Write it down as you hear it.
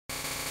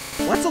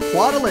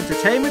Quetzalcoatl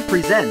Entertainment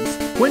presents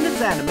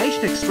Quinton's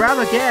Animation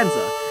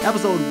Extravaganza,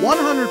 episode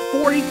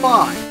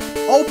 145,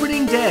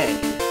 Opening Day.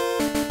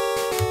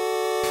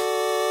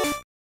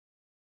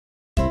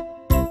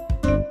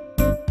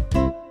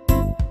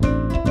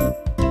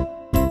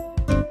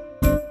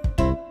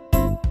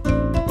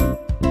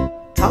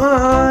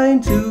 Time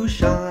to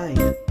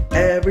shine,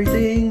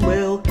 everything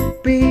will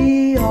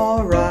be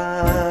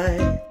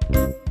alright.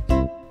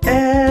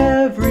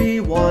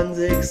 Everyone's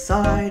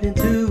excited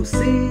to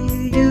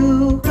see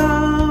you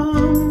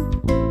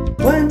come.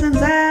 Quinton's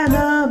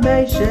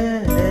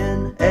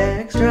Animation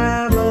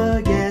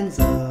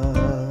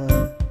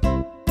Extravaganza.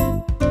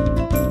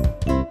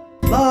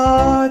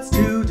 Lots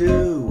to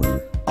do,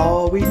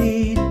 all we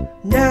need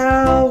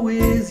now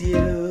is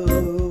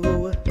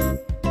you.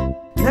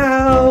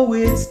 Now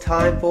it's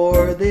time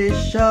for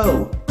this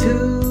show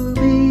to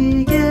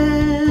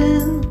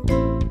begin.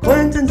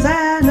 Quinton's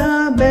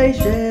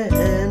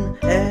Animation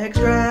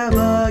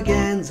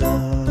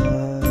Extravaganza.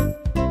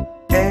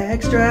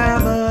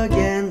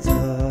 Extravaganza.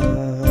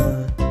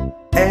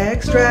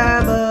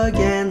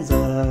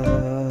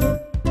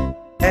 Extravaganza.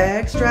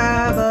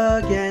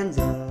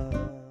 Extravaganza.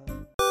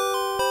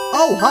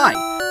 Oh, hi!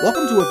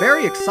 Welcome to a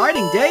very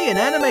exciting day in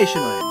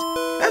Animation Land.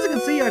 As you can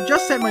see, I've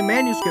just sent my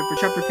manuscript for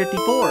Chapter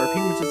 54 of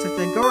Penguin's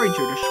Assistant Goranger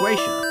to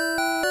Shueisha.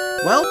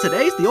 Well,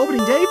 today's the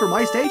opening day for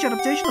my stage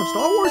adaptation of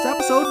Star Wars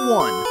Episode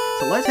 1,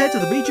 so let's head to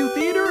the Bijou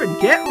Theater and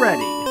get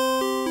ready!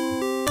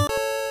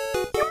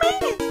 You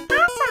made it!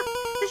 Awesome!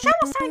 The show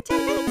will start in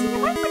 10 minutes, and you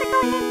might want to go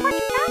ahead and put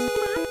your costume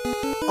on.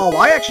 Oh,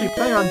 I actually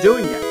plan on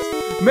doing that.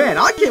 Man,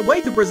 I can't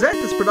wait to present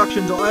this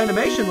production to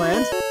Animation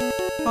Land!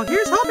 Well,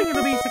 here's hoping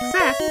it'll be a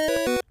success.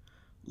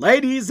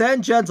 Ladies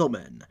and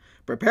gentlemen,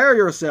 prepare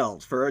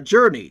yourselves for a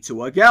journey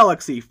to a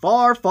galaxy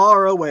far,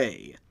 far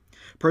away.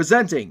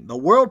 Presenting the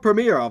world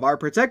premiere of our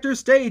Protector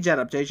stage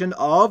adaptation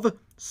of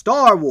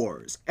Star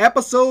Wars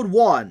Episode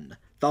 1,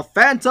 The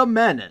Phantom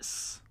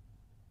Menace.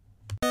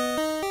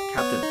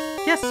 Captain.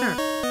 Yes, sir.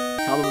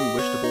 Tell them we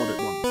wish to board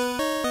at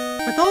once.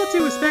 With all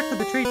due respect for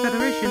the Trade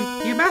Federation,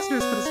 the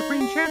ambassadors for the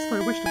Supreme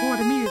Chancellor wish to board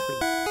immediately.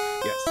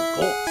 Yes,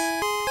 of course.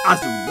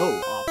 As you know,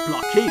 our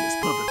blockade is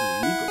perfectly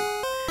legal,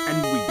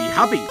 and we'd be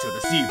happy to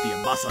receive the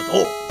ambassadors.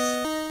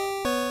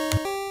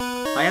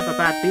 I have a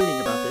bad feeling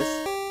about this.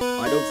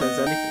 I don't sense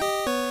anything.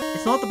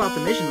 It's not about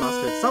the mission,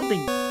 Master. It's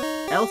something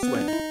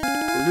elsewhere.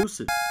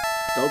 Elusive.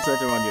 Don't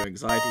center on your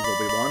anxieties,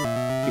 Obi-Wan.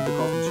 Keep the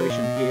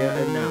concentration here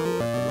and now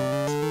where it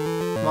belongs.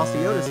 Master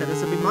Yoda said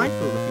us to be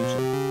mindful of the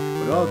future,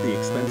 but not at the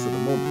expense of the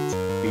moment.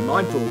 Be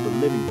mindful of the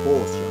living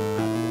force, young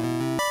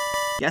Padawan.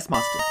 Yes,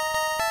 Master.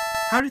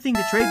 How do you think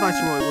the Trade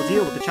Viceroy will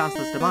deal with the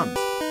Chancellor's demands?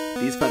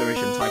 These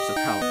Federation types are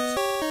cowards.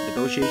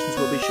 Negotiations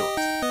will be short.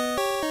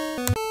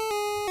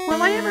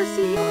 Will I ever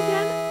see you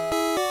again?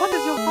 What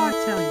does your heart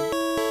tell you?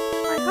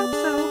 I hope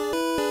so.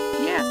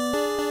 Yes,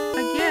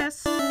 I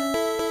guess.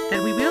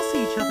 Then we will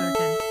see each other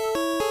again.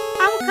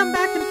 I will come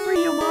back and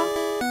free you, Mom.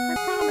 I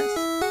promise.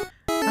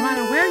 No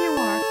matter where you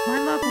are, my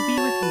love will be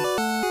with you.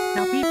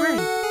 Now be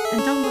brave,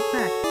 and don't look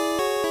back.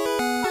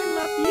 I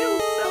love you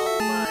so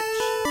much.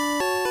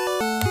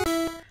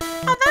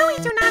 Although we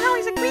do not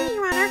always agree,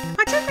 Your Honor,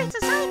 our two great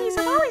societies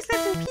have always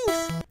lived in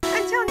peace.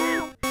 Until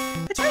now.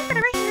 The Trade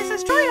Federation has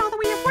destroyed all that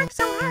we have worked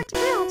so hard to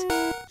build.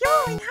 You're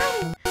all in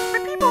hiding. Our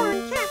people are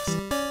in camps.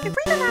 If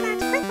we do not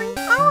act quickly,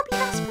 all will be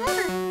lost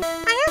forever.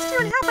 I asked you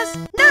to help us.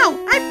 No!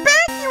 I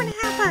begged you to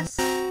help us!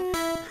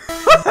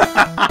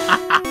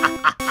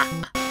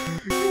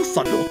 You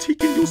are naughty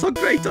and you are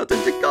greater than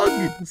the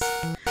Gungans.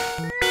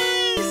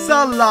 Me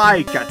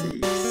like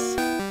this.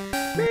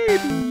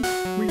 Maybe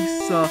we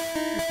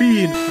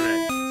being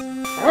friends.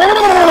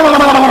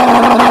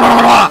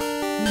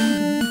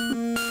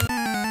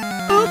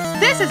 Oops,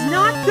 this is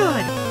not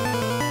good.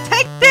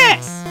 Take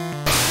this!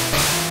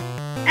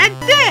 And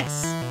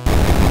this!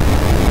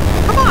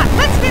 Come on,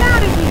 let's get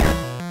out of here!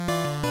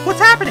 What's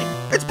happening?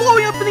 It's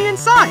blowing up from the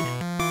inside.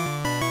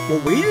 Well,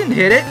 we didn't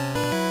hit it.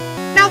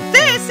 Now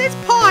this is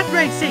pod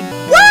racing!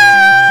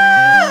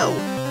 Woo!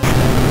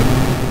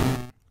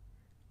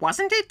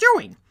 Wasn't it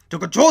doing? The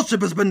control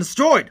ship has been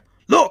destroyed.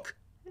 Look.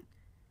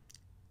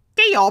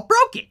 They all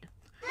broke it.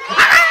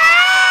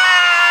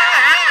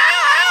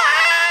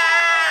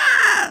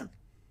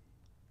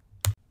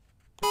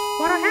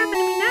 What'll happen to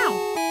me now?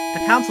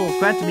 The Council has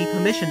granted me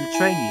permission to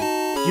train you.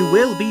 You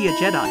will be a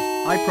Jedi,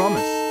 I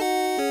promise.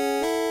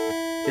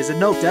 Is it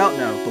no doubt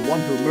now the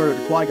one who murdered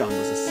Qui-Gon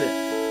was a Sith?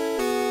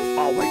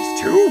 Always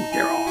two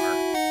there are.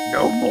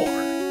 No more,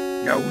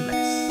 no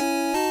less.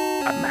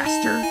 A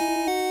master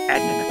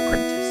and an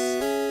apprentice.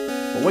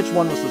 But which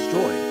one was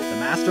destroyed? The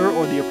master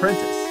or the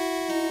apprentice?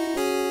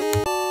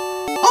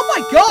 Oh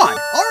my god!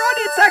 Our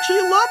audience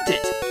actually loved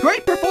it!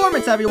 Great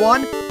performance,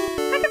 everyone!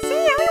 I could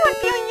see everyone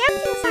feeling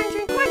empty inside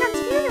during Qui-Gon's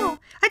funeral.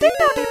 I didn't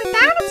know they were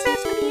that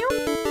obsessed with you.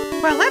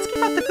 Well, let's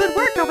keep up the good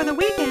work over the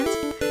weekend.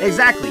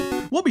 Exactly.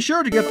 We'll be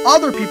sure to give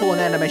other people in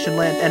Animation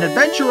Land an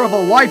adventure of a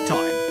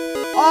lifetime.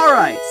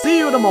 Alright, see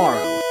you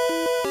tomorrow.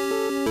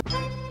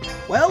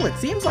 Well, it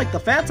seems like The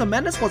Phantom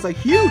Menace was a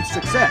huge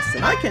success,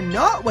 and I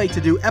cannot wait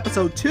to do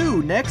episode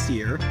 2 next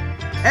year.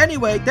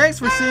 Anyway, thanks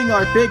for seeing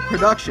our big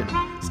production.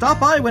 Stop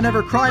by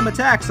whenever crime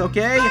attacks,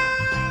 okay?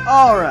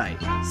 Alright,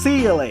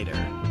 see you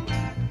later.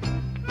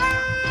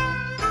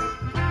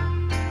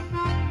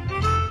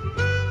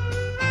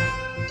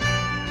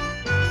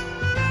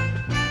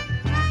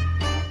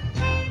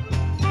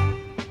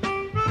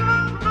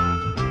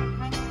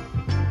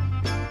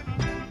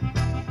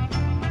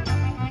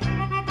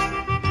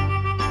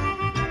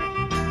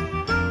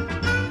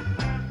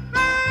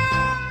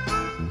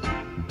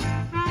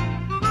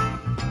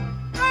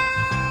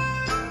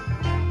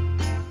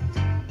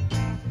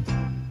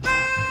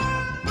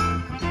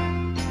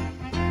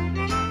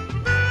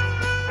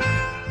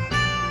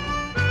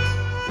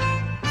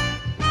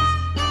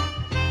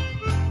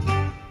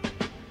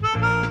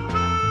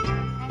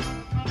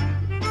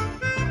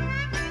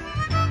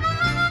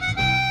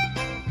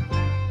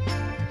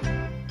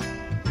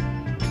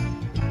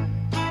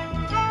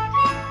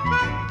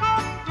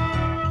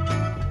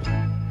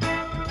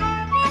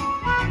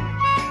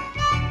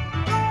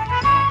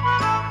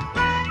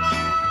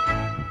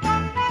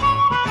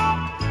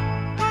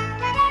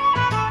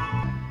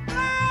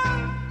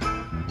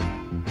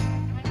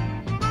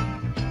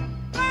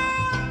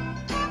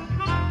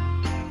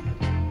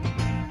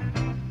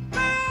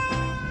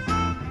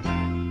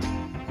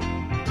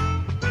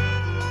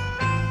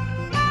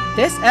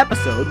 This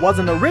episode was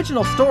an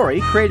original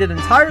story created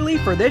entirely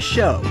for this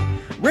show.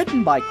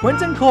 Written by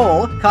Quinton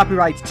Cole,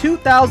 copyright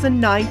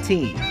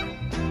 2019.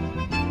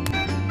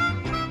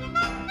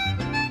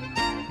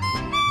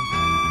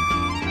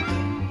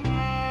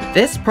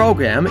 This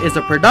program is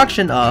a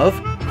production of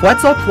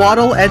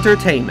Quetzalcoatl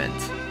Entertainment.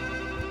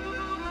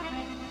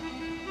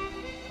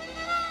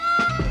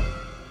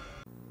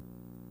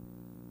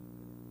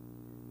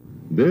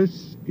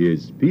 This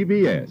is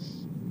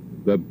PBS,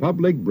 the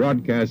Public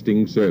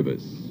Broadcasting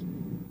Service.